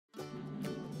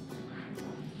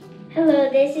Hello,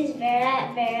 this is Vera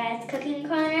at Vera's Cooking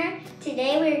Corner.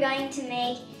 Today we're going to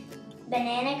make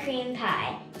banana cream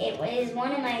pie. It was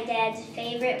one of my dad's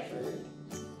favorite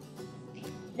foods.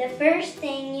 The first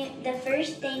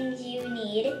things you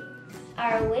need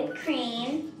are whipped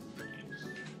cream,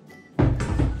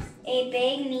 a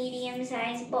big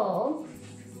medium-sized bowl,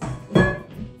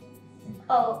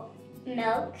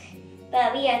 milk,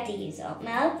 but we have to use oat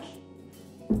milk,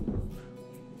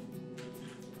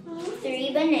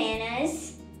 3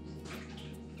 bananas,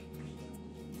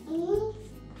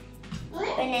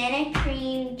 banana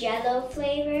cream jello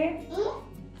flavor,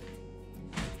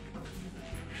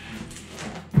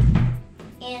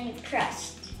 and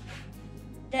crust.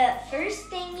 The first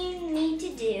thing you need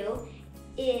to do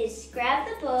is grab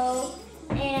the bowl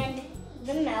and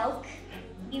the milk.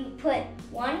 You put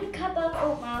 1 cup of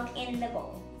oat milk in the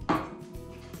bowl.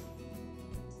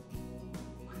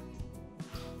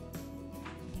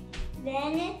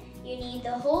 Then you need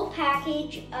the whole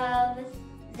package of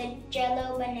the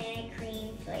Jello banana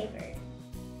cream flavor.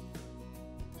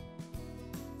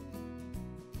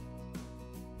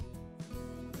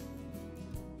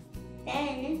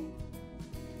 Then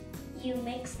you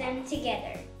mix them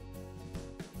together.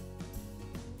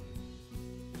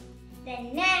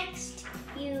 Then next,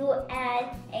 you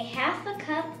add a half a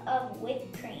cup of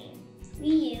whipped cream. We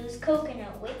use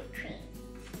coconut whipped cream.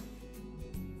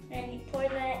 Then you pour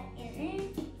that in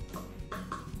there.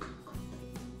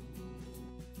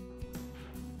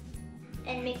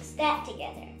 And mix that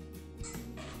together.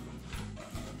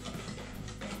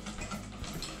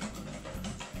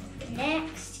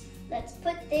 Next, let's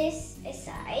put this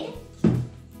aside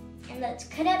and let's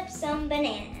cut up some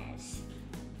bananas.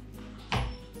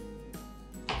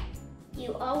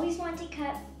 You always want to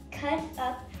cut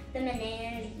up the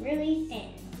bananas really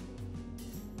thin.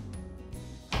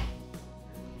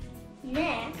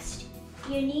 Next,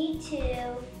 you need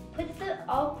to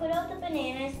I'll put all the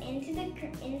bananas into the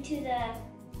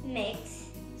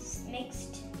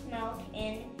mixed milk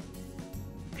and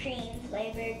cream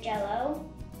flavored Jello,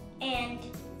 and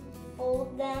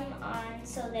fold them on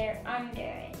so they're under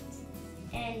it.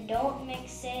 And don't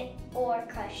mix it or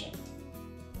crush it.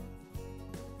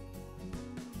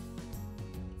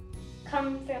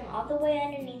 Come from all the way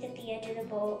underneath at the edge of the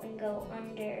bowl and go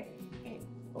under and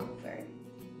over.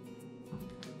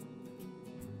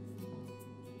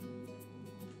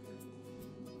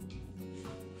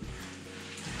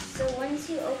 So once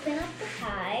you open up the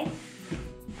pie,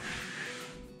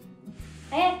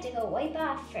 I have to go wipe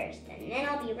off first and then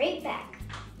I'll be right back.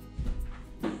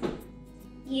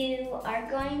 You are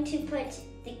going to put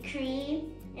the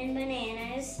cream and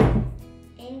bananas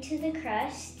into the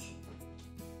crust.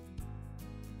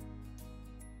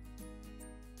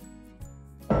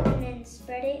 And then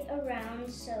spread it around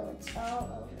so it's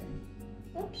all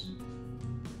over. Oops.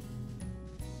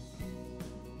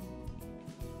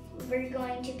 We're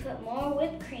going to put more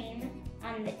whipped cream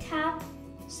on the top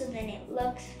so then it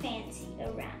looks fancy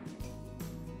around.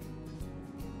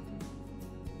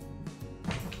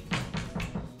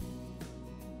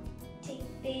 Take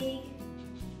big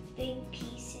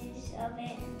pieces of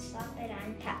it and slap it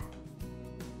on top.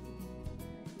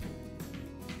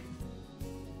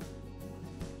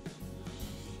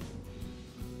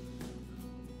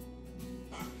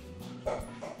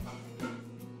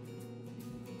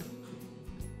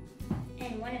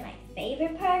 And one of my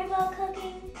favorite part about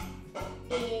cooking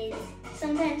is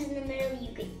sometimes in the middle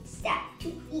you could stop to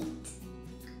eat.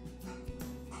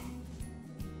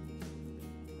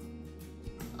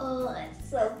 Oh, it's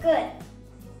so good.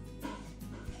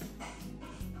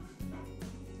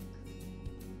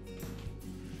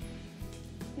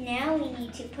 Now we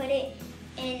need to put it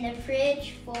in the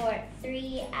fridge for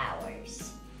 3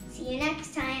 hours. See you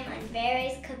next time on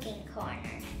Vera's Cooking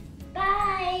Corner.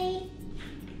 Bye!